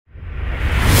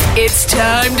It's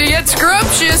time to get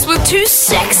scrumptious with two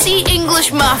sexy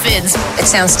English muffins. It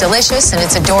sounds delicious and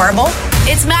it's adorable.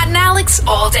 It's Matt and Alex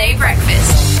All Day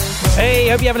Breakfast. Hey,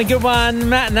 hope you're having a good one.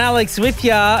 Matt and Alex with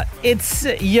ya. It's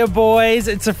your boys.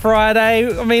 It's a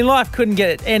Friday. I mean, life couldn't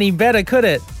get any better, could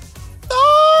it?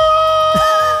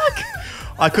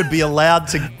 I could be allowed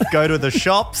to go to the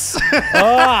shops.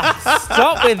 Oh,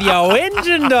 stop with your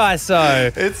engine,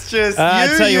 Daiso. It's just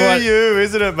you,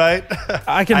 isn't it, mate?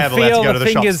 I can feel the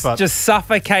fingers just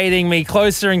suffocating me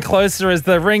closer and closer as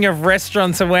the ring of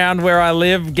restaurants around where I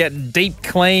live get deep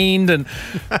cleaned and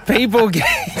people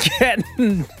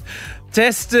getting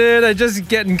tested are just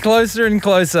getting closer and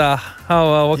closer.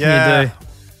 Oh, well, what can you do?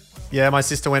 Yeah, my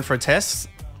sister went for a test.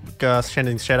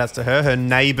 Sending shout-outs to her. Her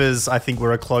neighbours, I think,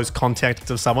 were a close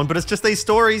contact of someone. But it's just these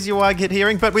stories you get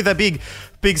hearing. But with a big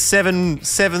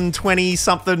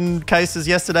 720-something cases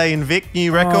yesterday in Vic,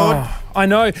 new record. Oh, I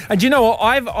know. And do you know what?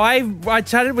 I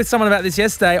chatted with someone about this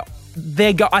yesterday.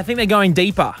 I think they're going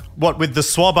deeper. What, with the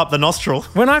swab up the nostril?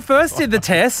 When I first did the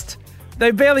test, they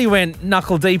barely went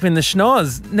knuckle deep in the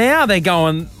schnoz. Now they're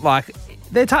going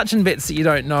they're touching bits that you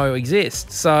don't know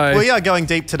exist. So we are going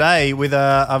deep today with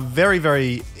a very,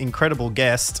 very incredible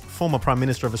guest. Former Prime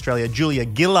Minister of Australia, Julia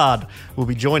Gillard, will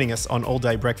be joining us on All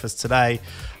Day Breakfast today.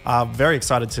 Very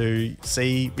excited to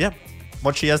see,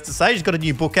 what she has to say. She's got a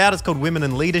new book out. It's called Women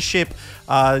in Leadership,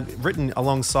 written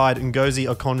alongside Ngozi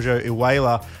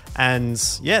Okonjo-Iweala. And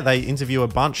they interview a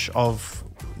bunch of,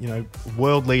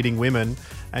 world-leading women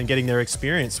and getting their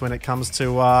experience when it comes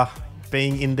to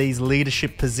being in these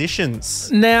leadership positions.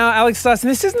 Now, Alex Dyson,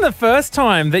 this isn't the first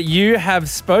time that you have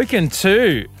spoken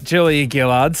to Julia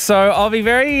Gillard, so I'll be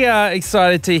very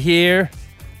excited to hear,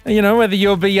 whether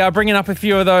you'll be bringing up a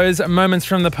few of those moments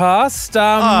from the past.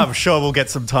 I'm sure we'll get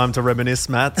some time to reminisce,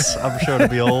 Matt. I'm sure it'll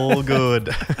be all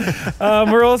good.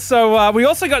 We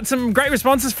also got some great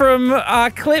responses from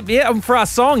our clip, for our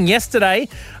song yesterday.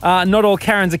 Not All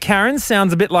Karens Are Karens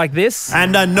sounds a bit like this.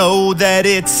 And I know that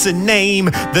it's a name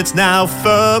that's now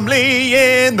firmly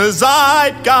in the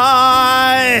zeitgeist,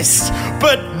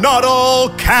 but not all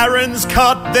Karens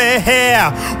cut their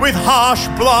hair with harsh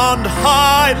blonde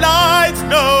highlights.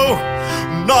 No,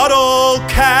 not all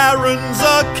Karens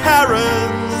are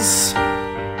Karens.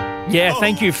 Yeah,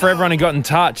 thank you for everyone who got in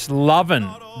touch. Loving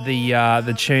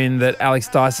the tune that Alex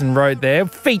Dyson wrote there.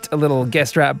 Feat a little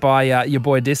guest rap by your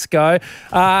boy Disco.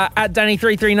 At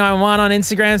Danny3391 on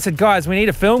Instagram said, guys, we need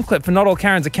a film clip for Not All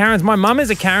Karens Are Karens. My mum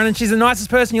is a Karen and she's the nicest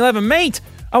person you'll ever meet.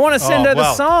 I want to send her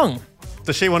the song.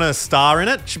 Does she want to star in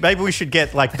it? Maybe we should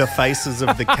get the faces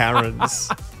of the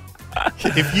Karens.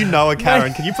 If you know a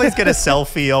Karen, can you please get a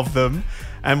selfie of them?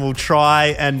 And we'll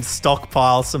try and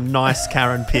stockpile some nice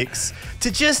Karen pics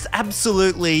to just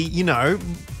absolutely,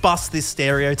 bust this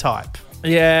stereotype.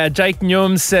 Yeah, Jake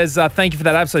Newham says, thank you for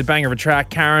that absolute banger of a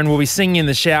track, Karen. We'll be singing in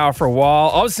the shower for a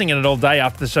while. I was singing it all day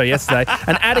after the show yesterday.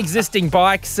 And at Existing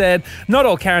Bike said, Not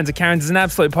All Karens Are Karens is an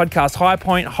absolute podcast high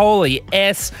point. Holy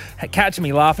S. Catching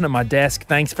me laughing at my desk.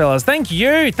 Thanks, fellas. Thank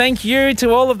you. Thank you to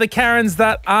all of the Karens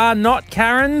that are not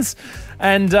Karens.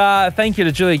 And thank you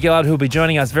to Julia Gillard, who will be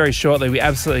joining us very shortly. We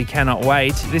absolutely cannot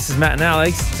wait. This is Matt and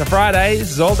Alex. It's a Friday. This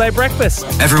is All Day Breakfast.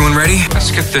 Everyone ready? Let's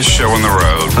get this show on the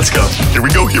road. Let's go. Here we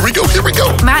go.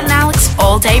 Matt and Alex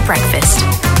All Day Breakfast.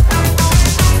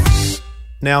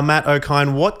 Now, Matt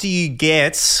Okine, what do you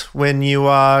get when you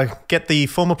get the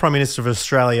former Prime Minister of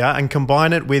Australia and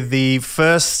combine it with the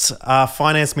first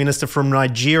Finance Minister from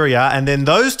Nigeria, and then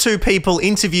those two people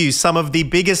interview some of the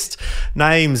biggest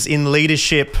names in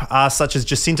leadership, such as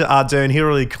Jacinda Ardern,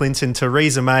 Hillary Clinton,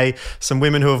 Theresa May, some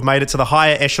women who have made it to the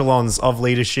higher echelons of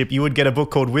leadership? You would get a book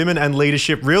called Women and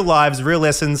Leadership, Real Lives, Real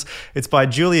Lessons. It's by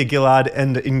Julia Gillard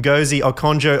and Ngozi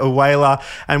Okonjo-Iweala,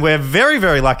 and we're very,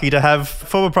 very lucky to have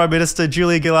former Prime Minister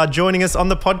Julia Gillard joining us on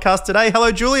the podcast today.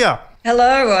 Hello, Julia.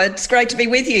 Hello, it's great to be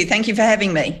with you. Thank you for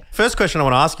having me. First question I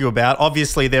want to ask you about,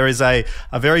 obviously there is a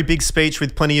very big speech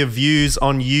with plenty of views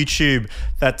on YouTube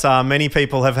that many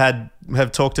people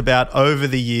have talked about over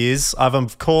the years. I'm,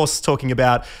 of course, talking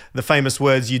about the famous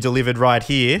words you delivered right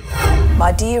here.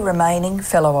 My dear remaining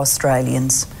fellow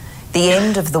Australians, the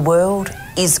end of the world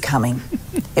is coming.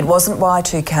 It wasn't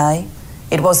Y2K.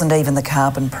 It wasn't even the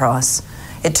carbon price.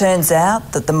 It turns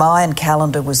out that the Mayan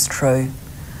calendar was true.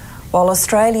 While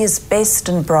Australia's best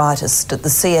and brightest at the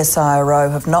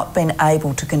CSIRO have not been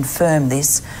able to confirm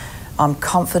this, I'm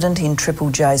confident in Triple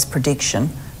J's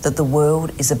prediction that the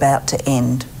world is about to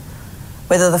end.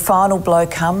 Whether the final blow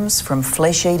comes from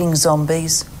flesh-eating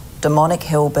zombies, demonic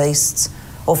hell beasts,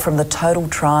 or from the total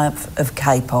triumph of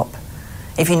K-pop.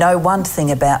 If you know one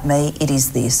thing about me, it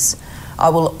is this. I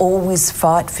will always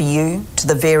fight for you to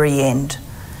the very end.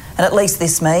 And at least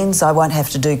this means I won't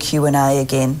have to do Q&A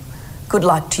again. Good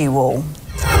luck to you all.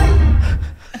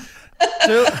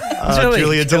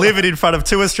 Julia, delivered in front of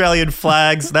 2 Australian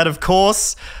flags. That, of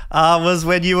course, was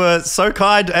when you were so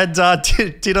kind and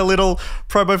did a little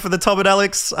promo for the Tom and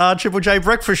Alex Triple J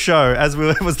breakfast show as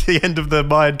it was the end of the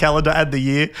Mayan calendar and the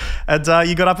year. And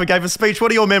you got up and gave a speech.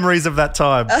 What are your memories of that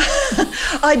time?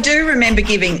 I do remember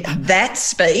giving that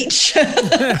speech.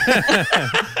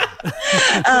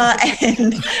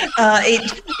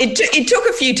 It took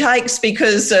a few takes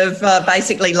because of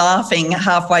basically laughing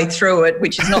halfway through it,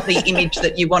 which is not the image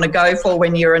that you want to go for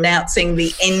when you're announcing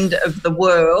the end of the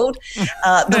world.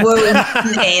 The world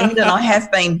didn't end, and I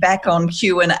have been back on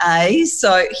Q&A.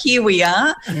 So here we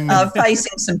are,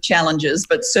 facing some challenges,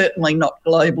 but certainly not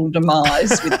global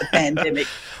demise with the pandemic.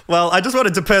 Well, I just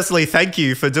wanted to personally thank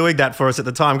you for doing that for us at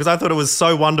the time, because I thought it was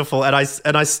so wonderful, and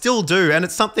I still do. And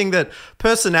it's something that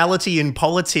personality in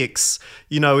politics,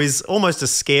 is almost a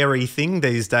scary thing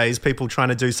these days, people trying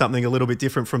to do something a little bit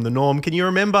different from the norm. Can you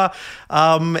remember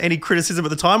any criticism at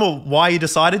the time, or why you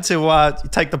decided to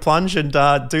take the plunge and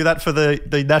do that for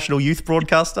the national youth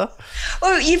broadcaster?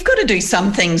 Well, you've got to do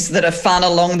some things that are fun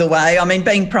along the way. I mean,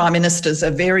 being Prime Minister is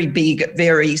a very big,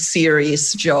 very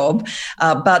serious job.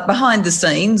 But behind the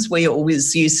scenes, we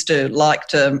always used to like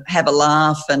to have a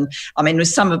laugh. And I mean,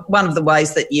 one of the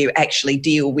ways that you actually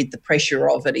deal with the pressure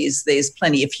of it is there's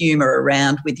plenty of humour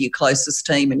around with your closest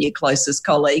team and your closest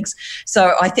colleagues.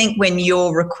 So I think when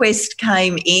your request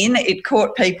came in, it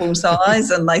caught people's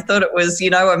eyes and they thought it was,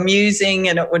 amusing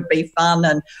and it would be fun,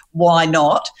 and why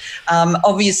not?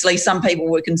 Obviously, some people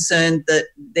were concerned that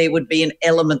there would be an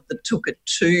element that took it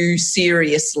too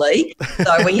seriously.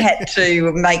 So we had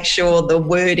to make sure the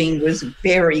wording was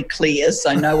very clear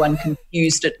so no one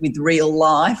confused it with real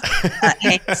life,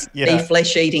 hence the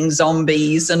flesh-eating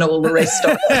zombies and all the rest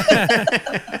of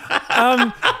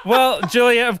it. Well,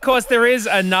 Julia, of course, there is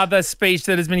another speech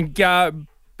that has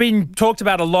been talked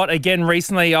about a lot again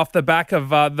recently off the back of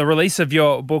the release of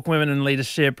your book, Women in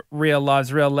Leadership, Real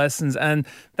Lives, Real Lessons, and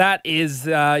that is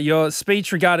your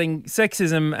speech regarding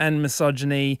sexism and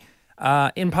misogyny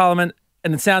in Parliament,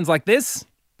 and it sounds like this.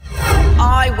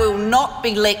 I will not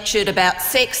be lectured about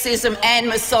sexism and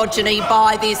misogyny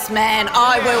by this man.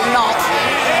 I will not.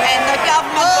 And the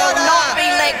government will not be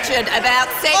lectured about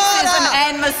sexism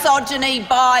and misogyny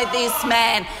by this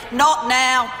man. Not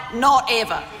now, not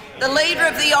ever. The Leader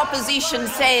of the Opposition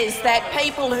says that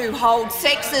people who hold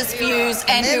sexist views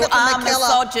and who are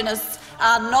misogynists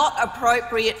are not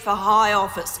appropriate for high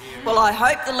office. Well, I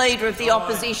hope the Leader of the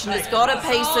Opposition has got a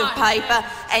piece of paper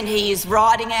and he is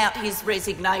writing out his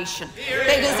resignation.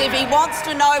 Because if he wants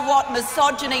to know what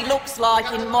misogyny looks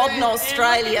like in modern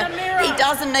Australia, he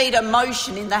doesn't need a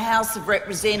motion in the House of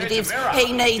Representatives.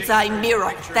 He needs a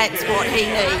mirror. That's what he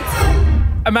needs.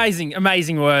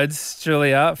 Amazing words,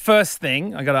 Julia. First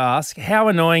thing I got to ask, how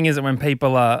annoying is it when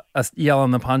people are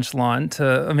yelling the punchline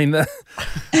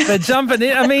they're jumping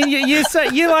in? I mean,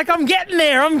 you're like, I'm getting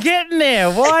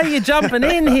there. Why are you jumping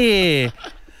in here?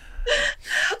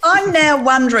 I'm now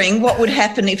wondering what would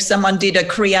happen if someone did a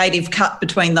creative cut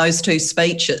between those two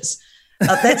speeches.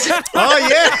 That's oh,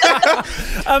 yeah.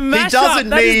 He doesn't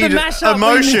need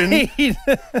emotion.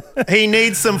 He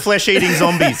needs some flesh-eating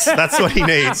zombies. That's what he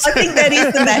needs. I think that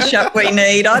is the mashup we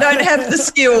need. I don't have the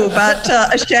skill, but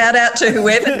a shout-out to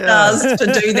whoever does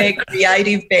to do their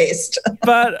creative best.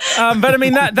 But I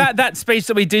mean, that speech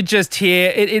that we did just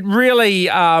hear, it really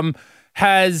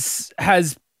has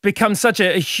become such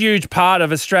a huge part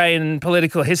of Australian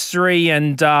political history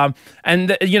and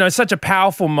such a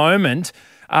powerful moment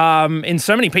in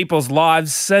so many people's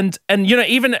lives. And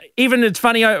even it's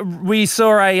funny, we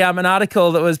saw an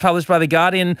article that was published by The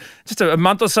Guardian just a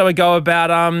month or so ago about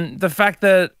the fact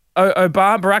that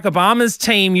Barack Obama's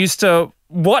team used to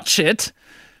watch it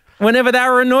whenever they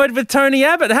were annoyed with Tony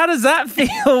Abbott. How does that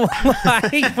feel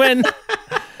like when...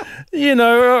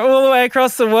 all the way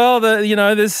across the world,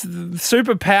 this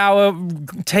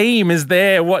superpower team is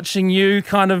there watching you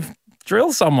kind of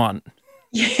drill someone?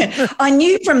 Yeah, I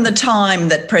knew from the time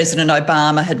that President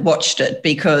Obama had watched it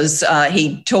because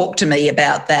he talked to me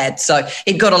about that. So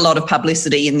it got a lot of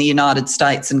publicity in the United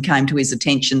States and came to his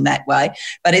attention that way.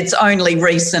 But it's only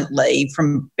recently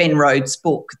from Ben Rhodes'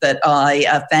 book that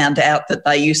I found out that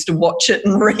they used to watch it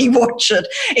and rewatch it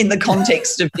in the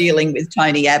context of dealing with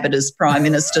Tony Abbott as Prime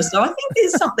Minister. So I think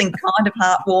there's something kind of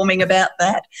heartwarming about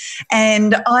that.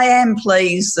 And I am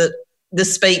pleased that the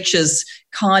speech has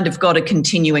kind of got a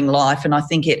continuing life, and I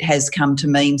think it has come to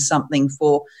mean something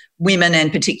for women,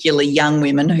 and particularly young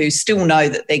women, who still know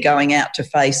that they're going out to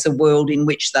face a world in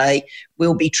which they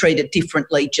will be treated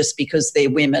differently just because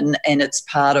they're women, and it's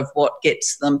part of what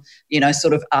gets them,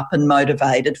 sort of up and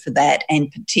motivated for that,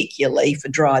 and particularly for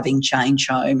driving change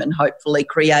home and hopefully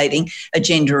creating a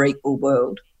gender equal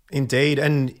world. Indeed.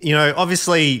 And,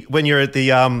 obviously when you're at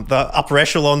the upper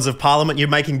echelons of Parliament, you're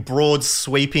making broad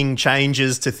sweeping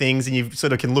changes to things, and you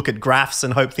sort of can look at graphs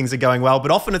and hope things are going well.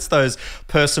 But often it's those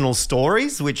personal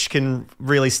stories which can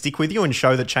really stick with you and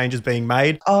show that change is being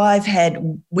made. I've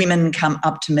had women come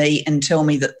up to me and tell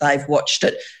me that they've watched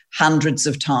it hundreds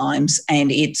of times,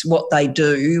 and it's what they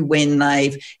do when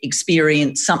they've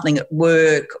experienced something at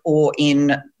work or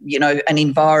in, an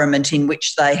environment in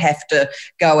which they have to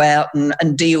go out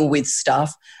and deal with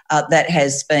stuff that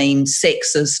has been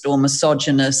sexist or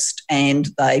misogynist, and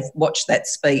they've watched that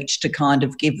speech to kind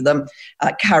of give them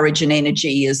courage and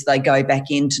energy as they go back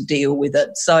in to deal with it.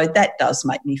 So that does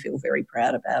make me feel very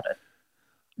proud about it.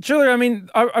 Julia,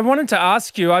 I wanted to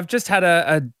ask you, I've just had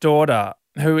a daughter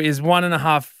who is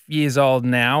 1.5 years old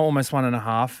now, almost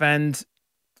 1.5. And,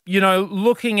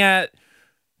 looking at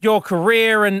your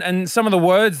career and some of the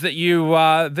words that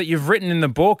you've written in the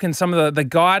book, and some of the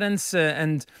guidance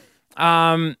and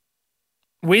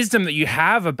wisdom that you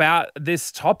have about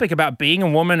this topic, about being a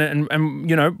woman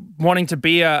and wanting to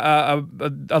be a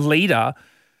leader,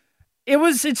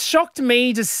 it shocked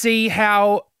me to see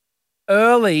how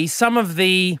early some of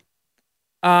the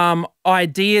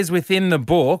ideas within the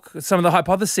book, some of the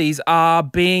hypotheses, are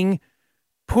being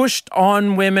pushed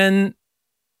on women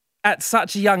at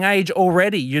such a young age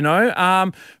already,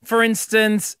 For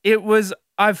instance,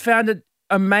 I've found it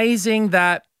amazing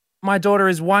that my daughter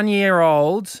is 1 year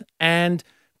old and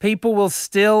people will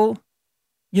still,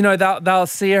 they'll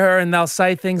see her and they'll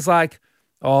say things like,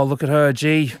 "Oh, look at her,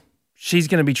 gee, she's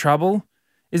going to be trouble,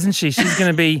 isn't she? She's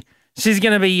going to be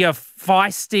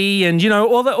feisty," and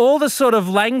all the sort of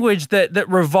language that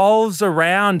revolves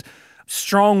around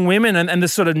strong women and the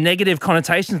sort of negative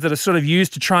connotations that are sort of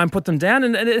used to try and put them down,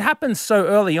 and it happens so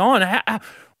early on.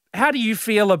 How do you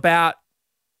feel about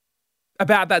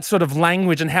that sort of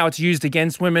language and how it's used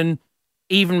against women,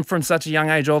 even from such a young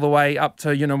age all the way up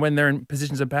to when they're in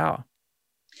positions of power?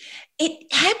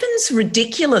 It happens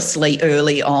ridiculously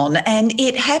early on, and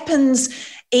it happens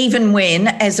even when,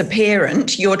 as a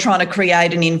parent, you're trying to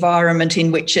create an environment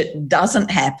in which it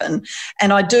doesn't happen.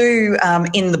 And I do,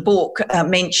 in the book,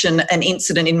 mention an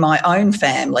incident in my own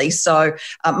family. So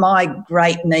my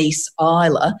great niece,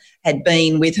 Isla, had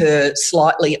been with her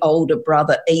slightly older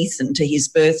brother, Ethan, to his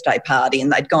birthday party, and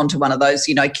they'd gone to one of those,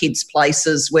 kids'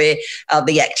 places where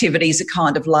the activities are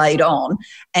kind of laid on.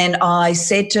 And I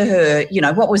said to her,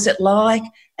 "What was it like?"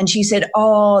 And she said,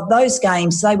 "Oh, those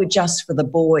games, they were just for the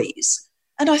boys."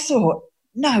 And I thought,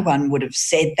 no one would have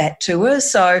said that to her.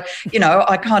 So,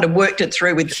 I kind of worked it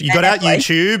through with You got out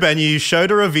YouTube and you showed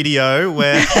her a video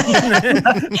where...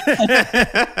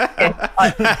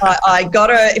 I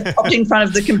got her, popped in front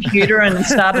of the computer and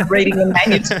started reading the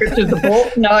manuscript of the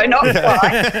book. No, not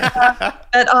quite.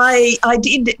 But I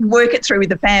did work it through with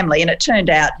the family, and it turned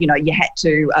out, you had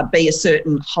to be a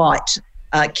certain height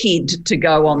kid to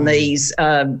go on these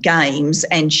games,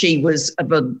 and she was,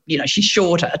 she's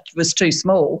shorter, was too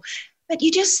small. But you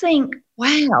just think,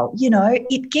 wow,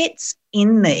 it gets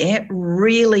in there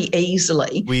really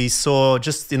easily. We saw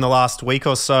just in the last week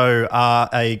or so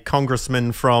a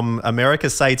congressman from America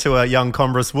say to a young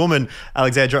congresswoman,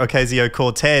 Alexandria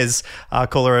Ocasio-Cortez,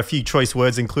 call her a few choice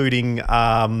words, including,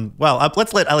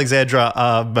 let's let Alexandra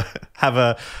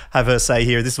have her say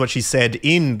here. This is what she said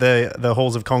in the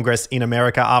halls of Congress in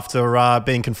America after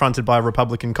being confronted by a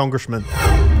Republican congressman.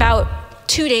 About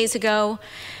 2 days ago,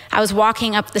 I was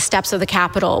walking up the steps of the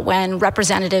Capitol when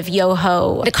Representative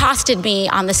Yoho accosted me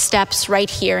on the steps right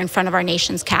here in front of our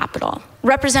nation's Capitol.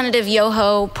 Representative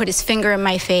Yoho put his finger in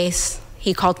my face.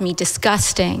 He called me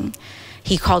disgusting.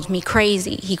 He called me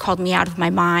crazy. He called me out of my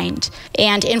mind.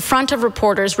 And in front of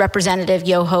reporters, Representative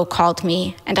Yoho called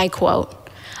me, and I quote,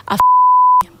 "a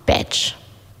bitch."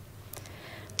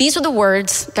 These are the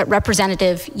words that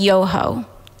Representative Yoho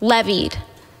levied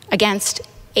against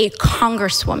a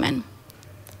congresswoman.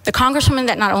 The congresswoman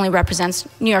that not only represents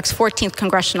New York's 14th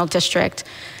congressional district,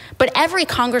 but every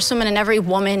congresswoman and every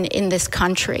woman in this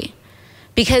country.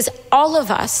 Because all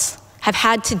of us have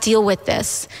had to deal with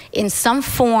this in some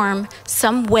form,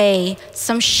 some way,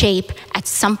 some shape, at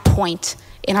some point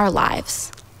in our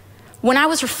lives. When I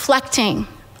was reflecting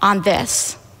on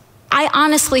this, I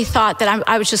honestly thought that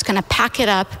I was just gonna pack it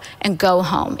up and go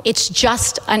home. It's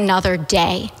just another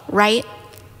day, right?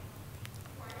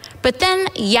 But then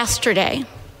yesterday,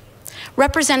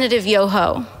 Representative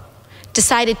Yoho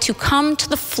decided to come to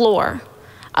the floor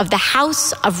of the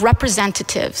House of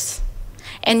Representatives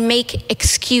and make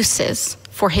excuses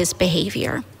for his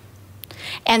behavior.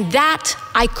 And that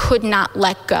I could not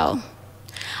let go.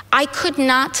 I could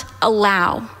not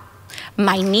allow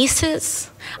my nieces,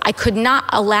 I could not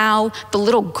allow the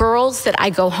little girls that I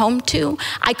go home to,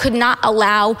 I could not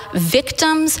allow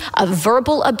victims of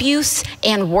verbal abuse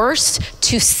and worse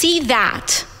to see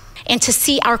that and to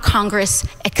see our Congress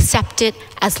accept it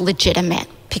as legitimate.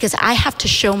 Because I have to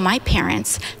show my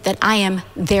parents that I am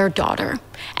their daughter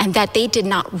and that they did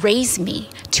not raise me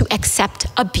to accept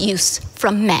abuse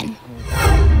from men.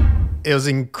 It was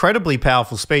an incredibly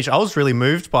powerful speech. I was really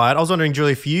moved by it. I was wondering,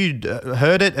 Julie, if you'd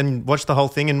heard it and watched the whole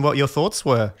thing and what your thoughts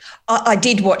were. I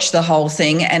did watch the whole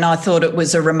thing and I thought it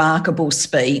was a remarkable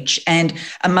speech. And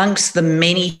amongst the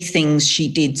many things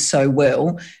she did so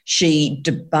well, she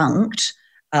debunked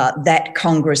that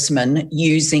congressman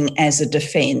using as a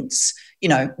defence,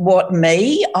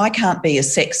 I can't be a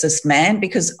sexist man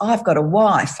because I've got a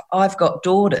wife, I've got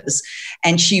daughters.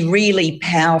 And she really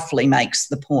powerfully makes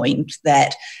the point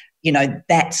that,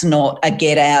 that's not a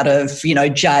get out of,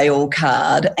 jail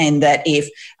card, and that if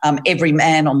every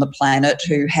man on the planet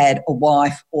who had a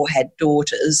wife or had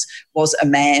daughters was a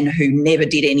man who never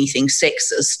did anything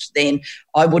sexist, then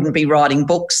I wouldn't be writing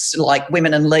books like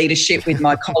Women in Leadership with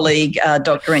my colleague,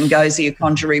 Dr. Ngozi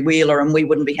Okonjo-Iweala, and we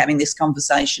wouldn't be having this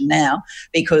conversation now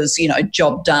because,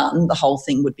 job done, the whole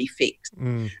thing would be fixed.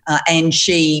 And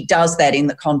she does that in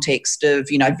the context of,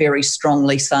 very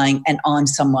strongly saying, and I'm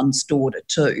someone's daughter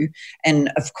too. And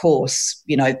of course,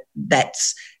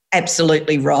 that's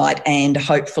absolutely right, and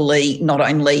hopefully not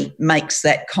only makes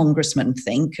that congressman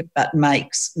think, but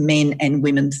makes men and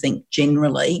women think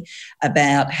generally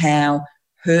about how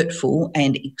hurtful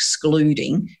and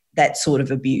excluding that sort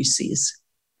of abuse is.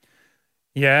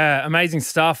 Yeah, amazing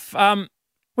stuff.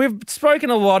 We've spoken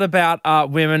a lot about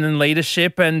women in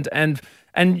leadership and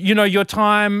your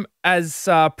time as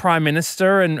Prime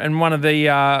Minister and one of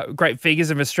the great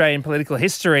figures of Australian political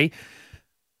history.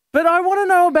 But I want to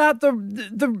know about the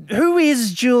who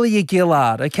is Julia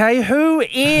Gillard, okay? Who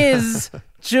is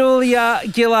Julia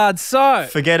Gillard? So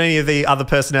forget any of the other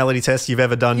personality tests you've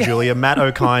ever done, Julia. Matt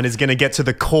Okine is going to get to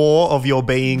the core of your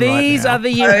being right now. These are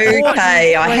the important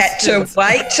Okay, I had to questions.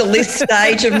 wait till this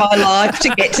stage of my life to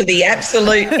get to the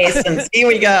absolute essence. Here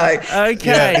we go. Okay,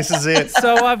 Yeah, this is it.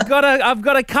 So I've got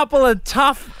a couple of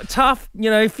tough, a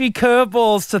few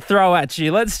curveballs to throw at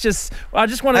you. I just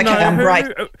want to Okay, I'm know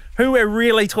right. who we're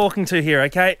really talking to here,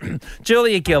 okay?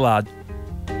 Julia Gillard.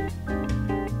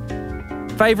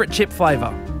 Favourite chip flavour?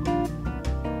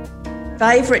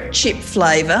 Favourite chip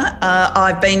flavour?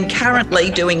 I've been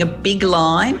currently doing a big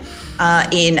line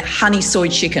in honey soy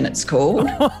chicken, it's called.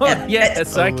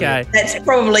 Yes, okay. That's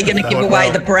probably going to give away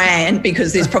the brand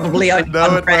because there's probably only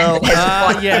one brand that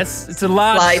has quite Yes, it's a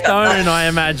large flavour. stone, I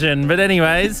imagine. But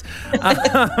anyways,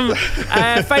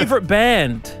 favourite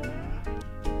band?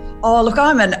 Oh, look,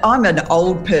 I'm an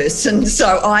old person,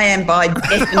 so I am by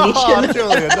definition. Oh,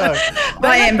 Julia, no.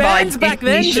 I am by bands back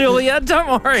then, definition. Julia.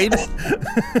 Don't worry.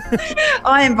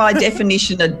 I am by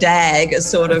definition a dag, a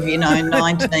sort of,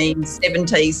 1970s,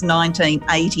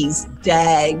 1980s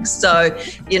dag. So,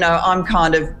 I'm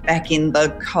kind of back in the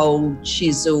Cold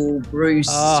Chisel, Bruce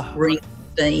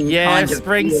Springsteen Yeah, kind of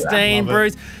Springsteen, era.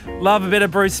 Bruce. Love a bit of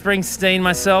Bruce Springsteen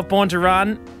myself. Born to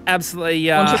Run. Absolutely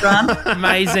Want to run?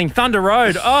 amazing. Thunder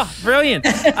Road. Oh, brilliant.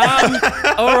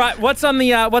 All right, what's on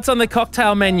the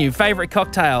cocktail menu? Favorite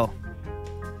cocktail?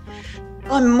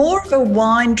 I'm more of a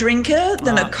wine drinker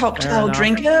than a fair cocktail enough.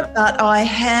 drinker, but I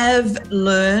have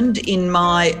learned in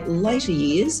my later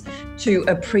years to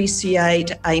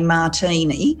appreciate a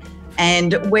martini.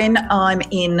 And when I'm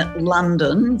in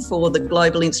London for the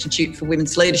Global Institute for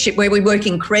Women's Leadership, where we work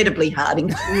incredibly hard,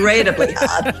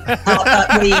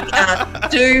 but we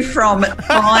do from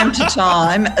time to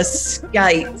time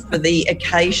escape for the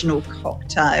occasional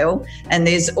cocktail. And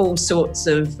there's all sorts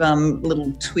of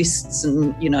little twists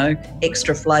and,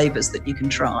 extra flavours that you can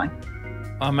try.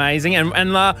 Amazing.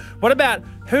 And what about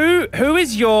who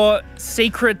is your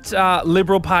secret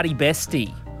Liberal Party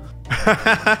bestie?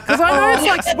 Because I know it's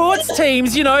like sports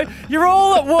teams, you're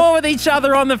all at war with each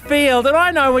other on the field, and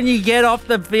I know when you get off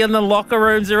the field in the locker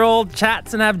rooms, they're all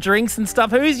chats and have drinks and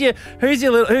stuff. Who's your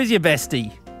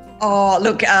bestie? Oh,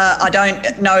 look, I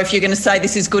don't know if you're going to say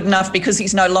this is good enough because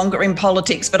he's no longer in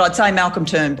politics, but I'd say Malcolm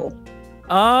Turnbull.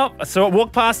 Oh, so I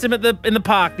walked past him in the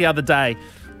park the other day.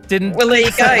 Didn't. Well, there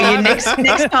you go. Next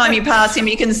time you pass him,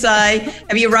 you can say,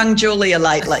 have you rung Julia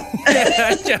lately?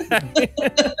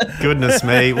 Goodness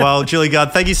me. Well, Julie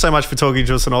Gard, thank you so much for talking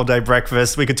to us on All Day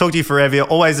Breakfast. We could talk to you forever. You're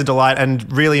always a delight, and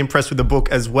really impressed with the book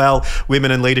as well.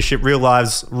 Women and Leadership, Real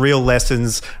Lives, Real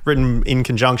Lessons, written in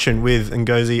conjunction with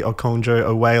Ngozi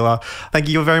Okonjo-Iweala. Thank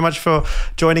you very much for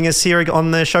joining us here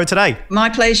on the show today. My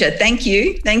pleasure. Thank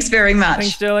you. Thanks very much.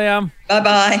 Thanks, Julia.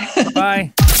 Bye-bye.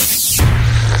 Bye.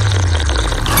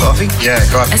 Coffee? Yeah,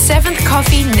 coffee. A seventh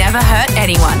coffee never hurt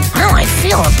anyone. Oh, I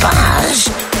feel a buzz.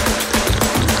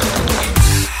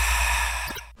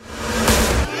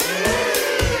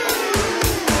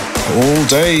 All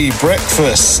Day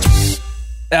Breakfast.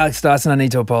 Alex Dyson, I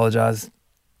need to apologise.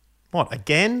 What,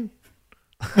 again?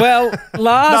 Well,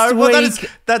 last week...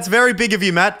 That's very big of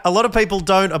you, Matt. A lot of people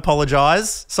don't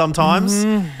apologise sometimes,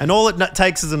 and all it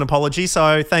takes is an apology,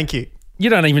 so thank you. You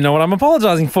don't even know what I'm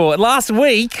apologising for. Last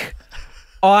week,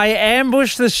 I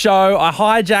ambushed the show. I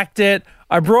hijacked it.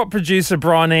 I brought producer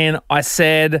Bron in. I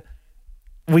said,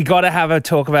 we got to have a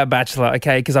talk about Bachelor,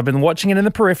 okay? Because I've been watching it in the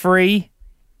periphery,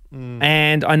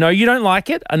 and I know you don't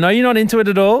like it. I know you're not into it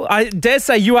at all. I dare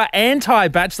say you are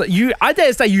anti-Bachelor. I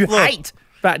dare say you hate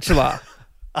Bachelor.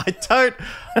 I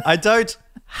don't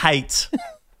hate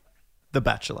The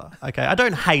Bachelor, okay? I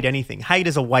don't hate anything. Hate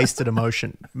is a wasted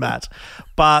emotion, Matt.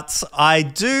 But I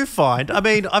do find,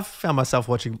 I've found myself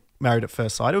watching Married at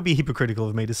First Sight. It would be hypocritical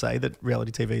of me to say that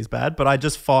reality TV is bad, but I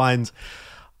just find,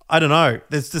 I don't know,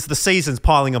 there's just the seasons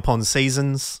piling upon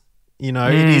seasons. You know,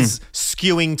 it is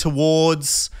skewing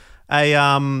towards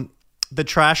the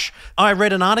trash. I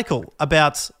read an article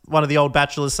about one of the old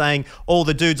bachelors saying all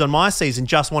the dudes on my season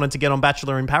just wanted to get on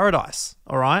Bachelor in Paradise,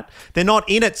 all right? They're not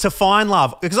in it to find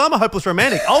love, because I'm a hopeless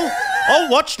romantic. I'll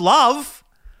watch love,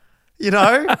 you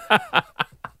know?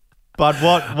 But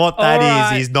what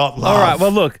that is not love. All right,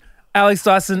 well, look, Alex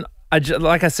Dyson,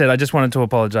 like I said, I just wanted to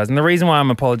apologise. And the reason why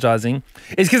I'm apologising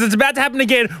is because it's about to happen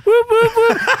again. Whoop, whoop,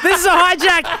 whoop. This is a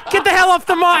hijack. Get the hell off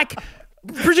the mic.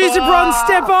 Producer Bron,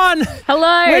 step on.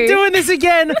 Hello. We're doing this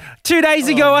again. 2 days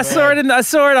ago, I saw it.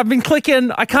 I've been clicking.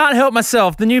 I can't help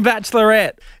myself. The new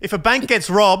Bachelorette. If a bank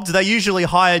gets robbed, they usually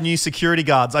hire new security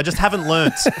guards. I just haven't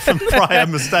learnt from prior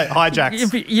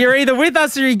hijacks. You're either with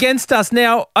us or you're against us.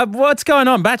 Now, what's going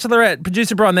on? Bachelorette,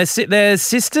 Producer Bron, they're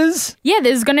sisters? Yeah,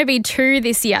 there's going to be 2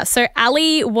 this year. So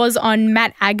Ali was on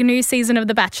Matt Agnew's season of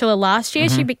The Bachelor last year.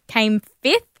 She became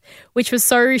 5th. Which was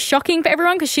so shocking for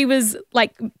everyone because she was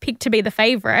like picked to be the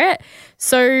favourite.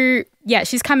 So yeah,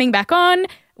 she's coming back on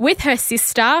with her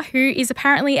sister, who is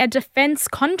apparently a defence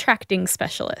contracting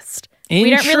specialist. We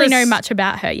don't really know much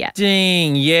about her yet.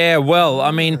 Yeah. Well,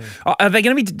 are they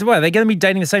going to be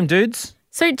dating the same dudes?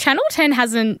 So Channel 10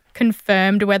 hasn't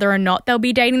confirmed whether or not they'll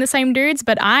be dating the same dudes,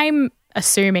 but I'm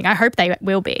assuming, I hope they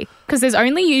will be, because there's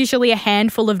only usually a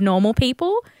handful of normal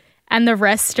people. And the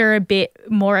rest are a bit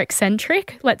more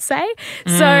eccentric, let's say.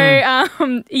 So,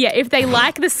 if they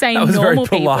like the same normal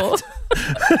people.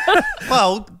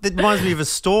 Well, it reminds me of a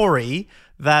story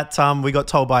that we got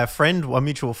told by a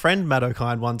mutual friend, Matt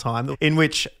O'Kine, one time, in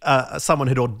which someone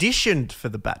had auditioned for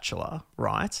The Bachelor,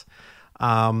 right?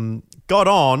 Got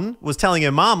on, was telling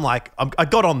her mum, like, I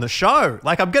got on the show.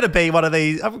 Like, I'm going to be one of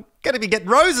these, I'm going to be getting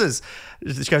roses.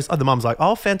 She goes, the mum's like,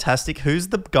 oh, fantastic. Who's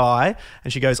the guy?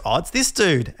 And she goes, oh, it's this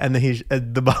dude. And then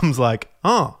the mum's like,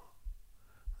 oh,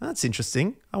 that's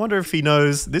interesting. I wonder if he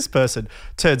knows this person.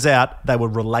 Turns out they were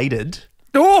related.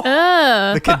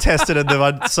 The contestant and the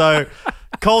one. So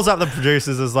calls up the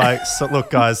producers, is like, look,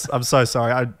 guys, I'm so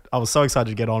sorry. I was so excited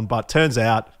to get on, but turns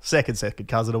out second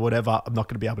cousin or whatever, I'm not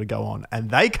going to be able to go on.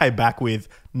 And they came back with,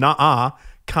 nuh-uh,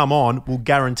 come on, we'll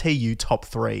guarantee you top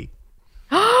 3.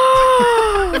 Whoa!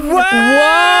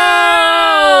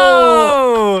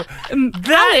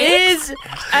 That is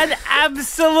an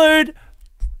absolute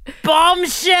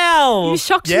bombshell. You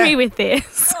shocked me with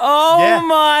this. Oh,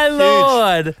 my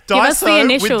Lord.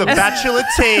 Daiso with the Bachelor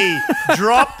T.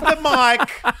 Drop the mic.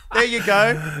 There you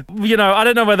go. You know, I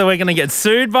don't know whether we're going to get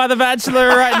sued by The Bachelor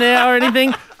right now or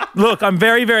anything. Look, I'm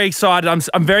very, very excited.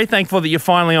 I'm very thankful that you're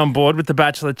finally on board with the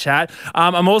Bachelor chat.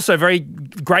 I'm also very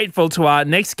grateful to our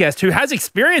next guest who has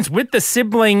experience with the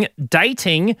sibling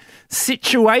dating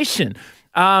situation.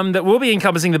 That will be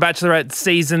encompassing the Bachelorette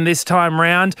season this time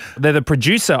round. They're the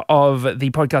producer of the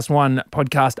Podcast One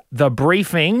podcast, The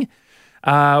Briefing,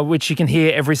 which you can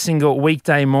hear every single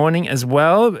weekday morning as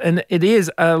well. And it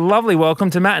is a lovely welcome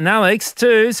to Matt and Alex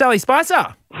to Sally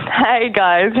Spicer. Hey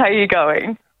guys, how are you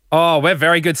going? Oh, we're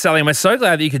very good, Sally, and we're so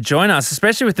glad that you could join us,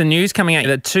 especially with the news coming out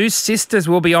that 2 sisters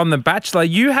will be on The Bachelor.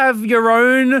 You have your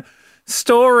own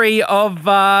story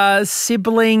of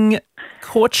sibling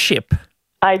courtship.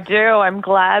 I do. I'm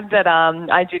glad that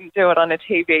I didn't do it on a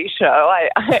TV show.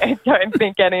 I don't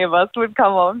think any of us would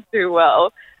come off too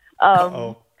well.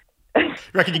 You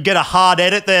reckon you'd get a hard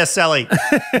edit there, Sally?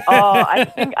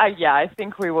 I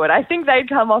think we would. I think they'd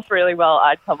come off really well.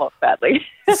 I'd come off badly.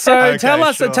 So Okay, tell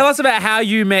us sure. about how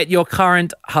you met your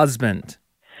current husband.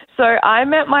 So I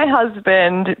met my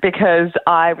husband because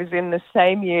I was in the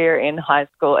same year in high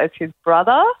school as his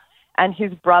brother, and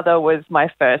his brother was my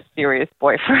first serious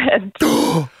boyfriend.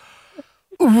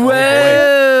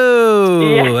 Whoa!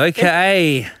 Yeah.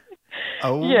 Okay.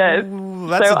 Oh, Yes.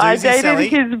 that's So a I doozy, dated Sally.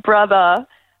 his brother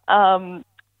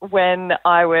when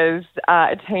I was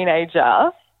a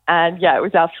teenager. And, yeah, it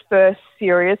was our first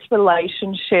serious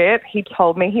relationship. He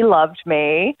told me he loved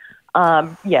me.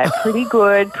 Pretty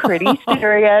good, pretty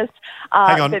serious.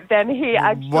 Hang on. But then he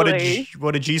actually...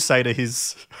 What did you say to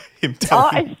him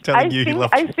telling you he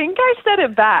loved you? I think I said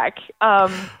it back. I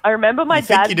remember my You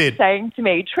think dad you did? saying to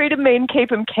me, treat him mean, keep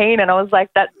him keen. And I was like,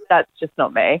 that's just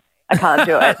not me. I can't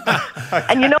do it.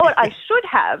 And you know what? I should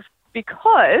have,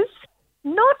 because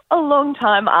not a long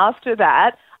time after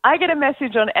that, I get a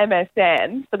message on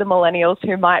MSN, for the millennials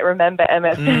who might remember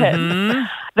MSN,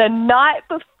 the night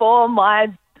before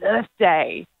my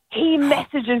birthday. He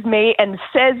messages me and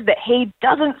says that he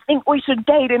doesn't think we should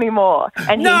date anymore.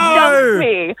 And he dumped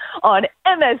me on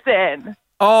MSN.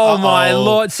 Oh, my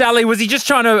Lord. Sally, was he just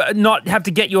trying to not have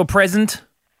to get you a present?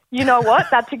 You know what?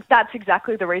 That's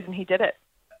exactly the reason he did it.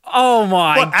 Oh,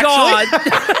 my God.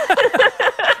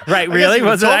 Right, really?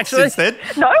 Was it actually?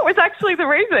 No, it was actually the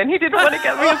reason. He didn't want to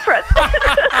get me a present.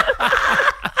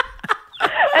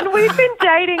 And we've been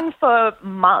dating for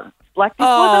months. Like, this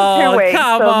wasn't 2 weeks,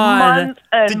 come for on. months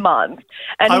and months.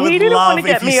 And I would he didn't love want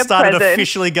to get if me you a started present.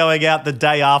 officially going out the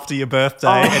day after your birthday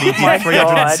and he my did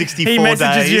 364 He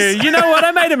messages days. you, you know what,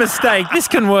 I made a mistake. This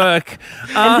can work.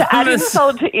 And to add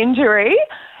insult to injury,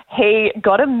 he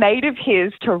got a mate of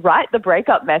his to write the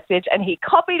breakup message, and he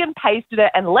copied and pasted it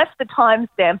and left the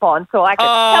timestamp on so I could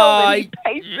tell that he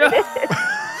pasted it.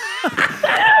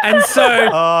 And so,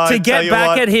 I to tell get you back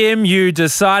what. at him, you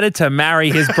decided to marry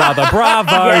his brother.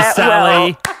 Bravo, Yeah,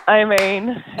 Sally. well, I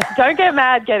mean, don't get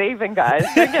mad, get even, guys.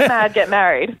 Don't get mad, get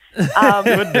married.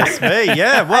 Goodness me,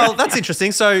 yeah. Well, that's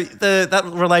interesting. So that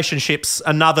relationship's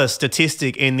another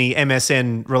statistic in the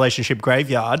MSN relationship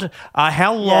graveyard.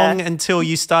 How long until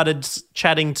you started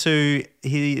chatting to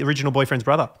his original boyfriend's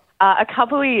brother? A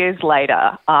couple of years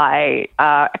later, I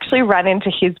actually ran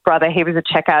into his brother. He was a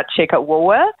checkout chick at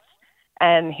Woolworths,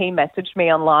 and he messaged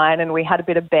me online, and we had a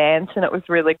bit of banter, and it was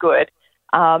really good.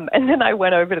 And then I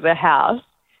went over to the house,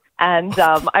 and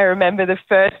I remember the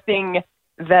first thing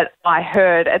that I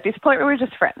heard, at this point we were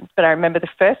just friends, but I remember the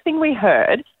first thing we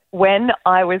heard when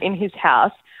I was in his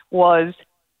house was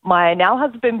my now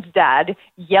husband's dad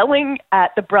yelling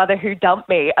at the brother who dumped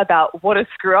me about what a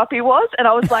screw-up he was. And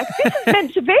I was like, this is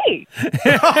meant to be. This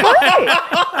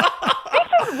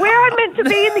is where I'm meant to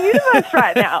be in the universe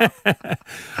right now.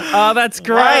 Oh, that's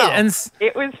great. Wow. And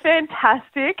It was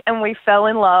fantastic, and we fell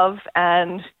in love,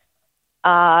 and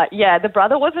the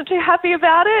brother wasn't too happy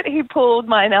about it. He pulled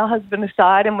my now husband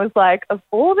aside and was like, of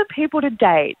all the people to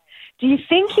date, do you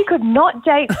think you could not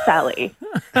date Sally?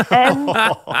 And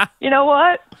you know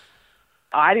what?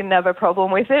 I didn't have a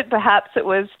problem with it. Perhaps it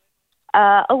was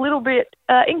a little bit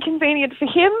inconvenient for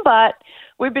him, but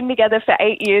we've been together for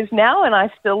 8 years now, and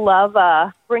I still love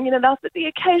bringing it up at the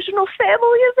occasional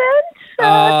family event.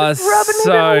 Just rubbing it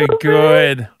in a so little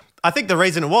good. bit. I think the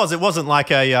reason it wasn't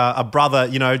like a brother,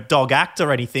 dog act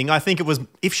or anything. I think it was,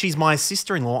 if she's my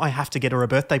sister-in-law, I have to get her a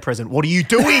birthday present. What are you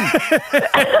doing?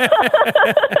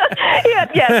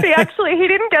 Yeah. See, actually, he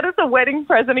didn't get us a wedding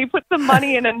present. He put some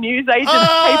money in a newsagent's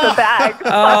paper bag.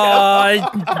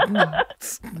 Oh,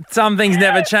 some things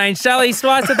never change. Sally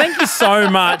Spicer, thank you so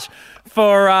much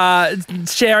for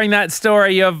sharing that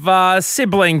story of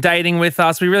sibling dating with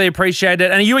us. We really appreciate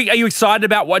it. And are you excited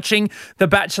about watching The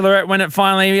Bachelorette when it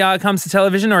finally comes to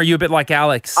television, or are you a bit like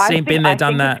Alex? Been there,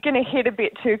 done that? It's going to hit a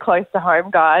bit too close to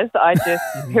home, guys.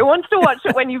 Who wants to watch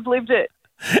it when you've lived it?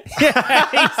 Yeah,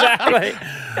 exactly.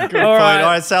 Good All point. right. All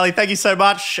right, Sally, thank you so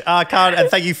much, Karen, and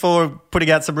thank you for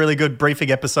putting out some really good briefing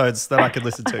episodes that I could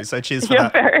listen to. So cheers for You're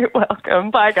that. very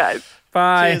welcome. Bye, guys.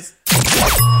 Bye. Cheers.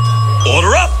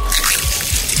 Order up.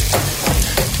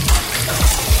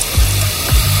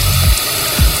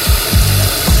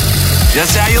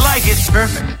 Just how you like it.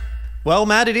 Perfect. Well,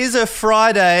 Matt, it is a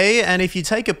Friday, and if you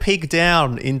take a peek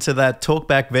down into that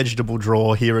talkback vegetable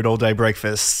drawer here at All Day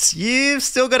Breakfast, you've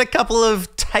still got a couple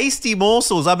of tasty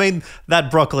morsels. I mean,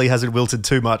 that broccoli hasn't wilted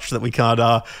too much that we can't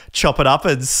chop it up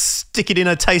and stick it in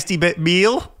a tasty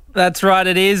meal. That's right.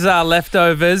 It is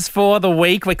leftovers for the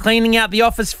week. We're cleaning out the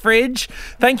office fridge.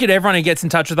 Thank you to everyone who gets in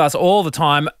touch with us all the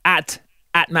time at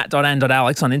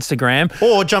matt.and.alex on Instagram.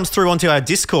 Or jumps through onto our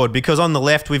Discord, because on the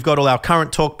left we've got all our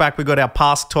current talkback, we've got our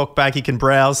past talkback. You can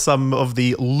browse some of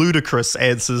the ludicrous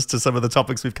answers to some of the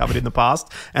topics we've covered in the past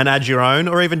and add your own,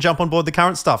 or even jump on board the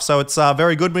current stuff. So it's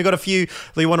very good. We've got a few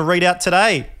that you want to read out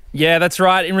today. Yeah, that's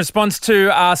right. In response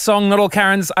to our song Not All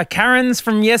Karens Are Karens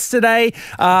from yesterday,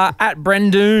 at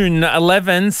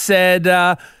Brendoon11 said,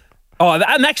 and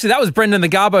actually that was Brendan the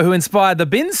Garbo who inspired the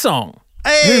Bin song.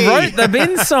 Hey! Who wrote the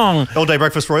Bin song? All Day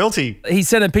Breakfast royalty. He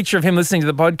sent a picture of him listening to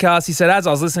the podcast. He said, as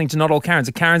I was listening to Not All Karens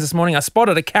Are Karens this morning, I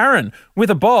spotted a Karen with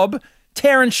a bob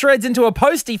tearing shreds into a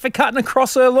postie for cutting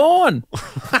across her lawn.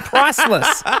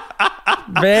 Priceless.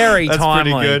 Very That's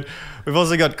timely. pretty good. We've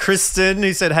also got Kristen,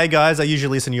 who said, hey guys, I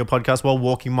usually listen to your podcast while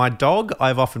walking my dog.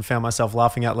 I've often found myself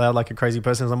laughing out loud like a crazy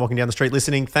person as I'm walking down the street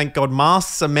listening. Thank God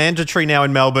masks are mandatory now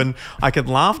in Melbourne. I can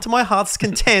laugh to my heart's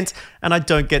content and I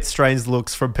don't get strange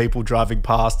looks from people driving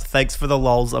past. Thanks for the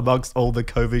lols amongst all the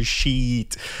COVID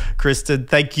shit. Kristen,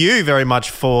 thank you very much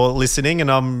for listening,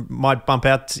 and I might bump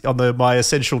out on my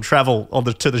essential travel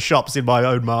to the shops in my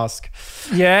own mask.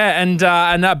 Yeah, and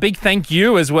a big thank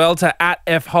you as well to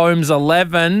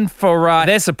 @FHolmes11 for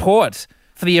their support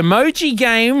for the emoji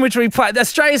game, which we played.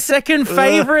 Australia's second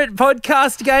favourite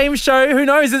podcast game show. Who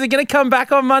knows? Is it going to come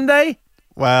back on Monday?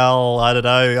 Well, I don't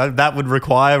know. That would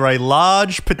require a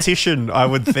large petition, I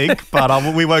would think,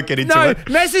 but we won't get into it.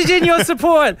 No, message in your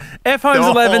support.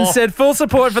 FHolmes11 said, full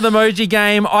support for the emoji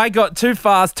game. I got too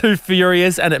fast, too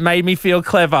furious, and it made me feel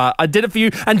clever. I did it for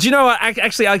you. And do you know what?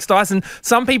 Actually, Alex Dyson,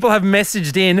 some people have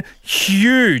messaged in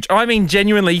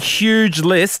genuinely huge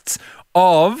lists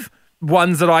of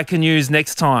ones that I can use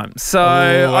next time. So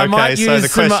I might use so the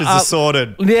questions are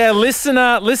sorted. Yeah,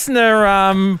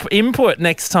 listener input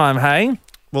next time, hey?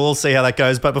 We'll all see how that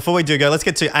goes. But before we do go, let's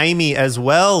get to Amy as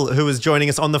well, who is joining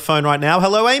us on the phone right now.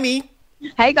 Hello, Amy.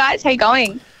 Hey, guys. How you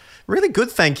going? Really good,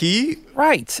 thank you.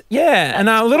 Great. Yeah. And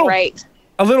a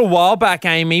little while back,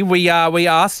 Amy, we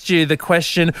asked you the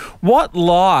question, what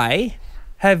lie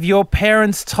have your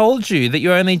parents told you that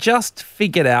you only just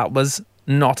figured out was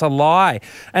not a lie?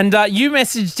 And you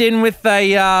messaged in with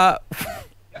a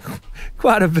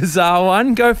quite a bizarre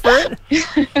one. Go for it.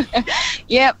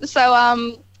 Yep.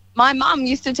 So my mum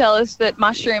used to tell us that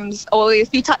mushrooms, or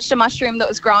if you touched a mushroom that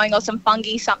was growing or some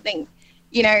fungi, something,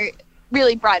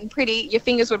 really bright and pretty, your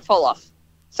fingers would fall off.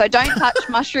 So don't touch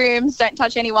mushrooms, don't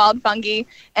touch any wild fungi.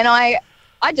 And I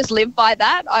just lived by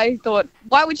that. I thought,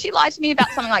 why would she lie to me about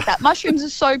something like that? Mushrooms are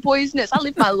so poisonous. I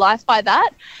lived my life by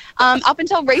that. Up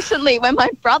until recently, when my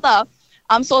brother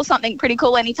saw something pretty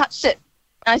cool and he touched it.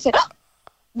 And I said, oh,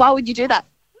 why would you do that?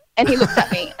 And he looked at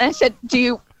me and I said, do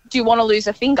you want to lose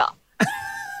a finger?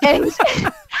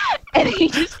 And he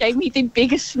just gave me the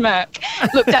biggest smirk,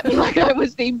 looked at me like I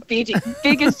was the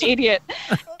biggest idiot.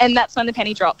 And that's when the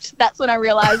penny dropped. That's when I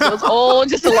realised it was all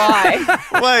just a lie.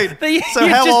 Wait, so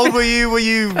how old were you? Were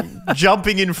you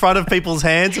jumping in front of people's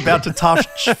hands about to touch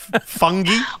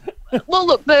fungi? Well,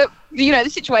 look, the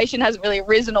situation hasn't really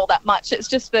risen all that much. It's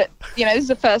just that, this is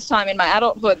the first time in my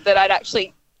adulthood that I'd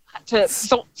actually had to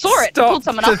saw it, pulled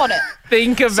someone up on it.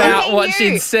 Think about what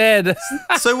she'd said.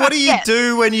 So what do you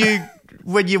do when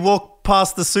you walk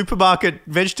past the supermarket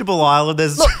vegetable aisle and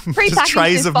there's just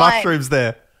trays of mushrooms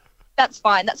there? That's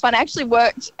fine. I actually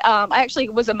worked. I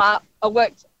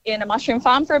worked in a mushroom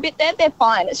farm for a bit there. They're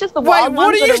fine. It's just the wild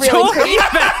ones that are really what are you talking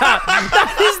about?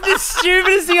 That is the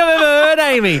stupidest thing I've ever heard,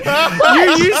 Amy.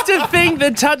 You used to think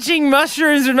that touching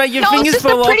mushrooms would make your fingers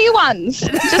fall off. No, just the pretty ones.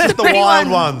 Just the wild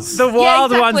ones. The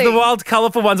wild ones, the wild,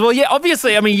 colourful ones. Well, yeah,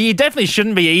 obviously, you definitely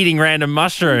shouldn't be eating random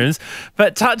mushrooms,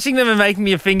 but touching them and making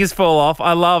your fingers fall off,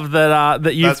 I love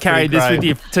that you've carried this with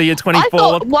you till you're 24. I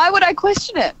thought, why would I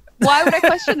question it? Why would I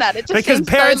question that? It just because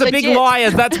parents so are big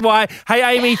liars. That's why. Hey,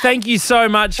 Amy, thank you so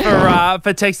much for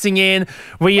texting in.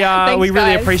 We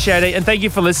really appreciate it, and thank you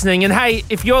for listening. And hey,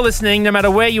 if you're listening, no matter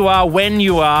where you are, when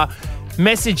you are,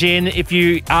 message in if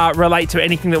you relate to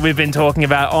anything that we've been talking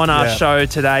about on our show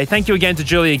today. Thank you again to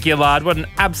Julia Gillard. What an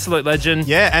absolute legend.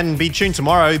 Yeah, and be tuned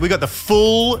tomorrow. We got the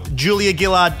full Julia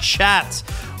Gillard chat.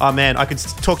 Oh, man, I could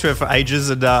talk to her for ages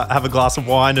and have a glass of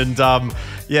wine and,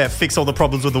 fix all the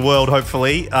problems with the world,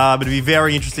 hopefully. It'd be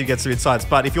very interesting to get some insights.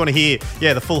 But if you want to hear,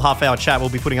 the full half-hour chat, we'll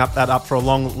be putting that up for a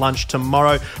long lunch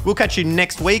tomorrow. We'll catch you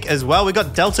next week as well. We've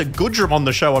got Delta Goodrum on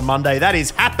the show on Monday. That is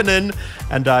happening,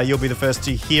 and you'll be the first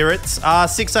to hear it.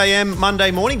 6 a.m. Monday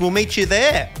morning. We'll meet you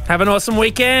there. Have an awesome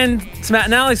weekend. It's Matt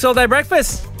and Alex All Day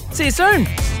Breakfast. See you soon.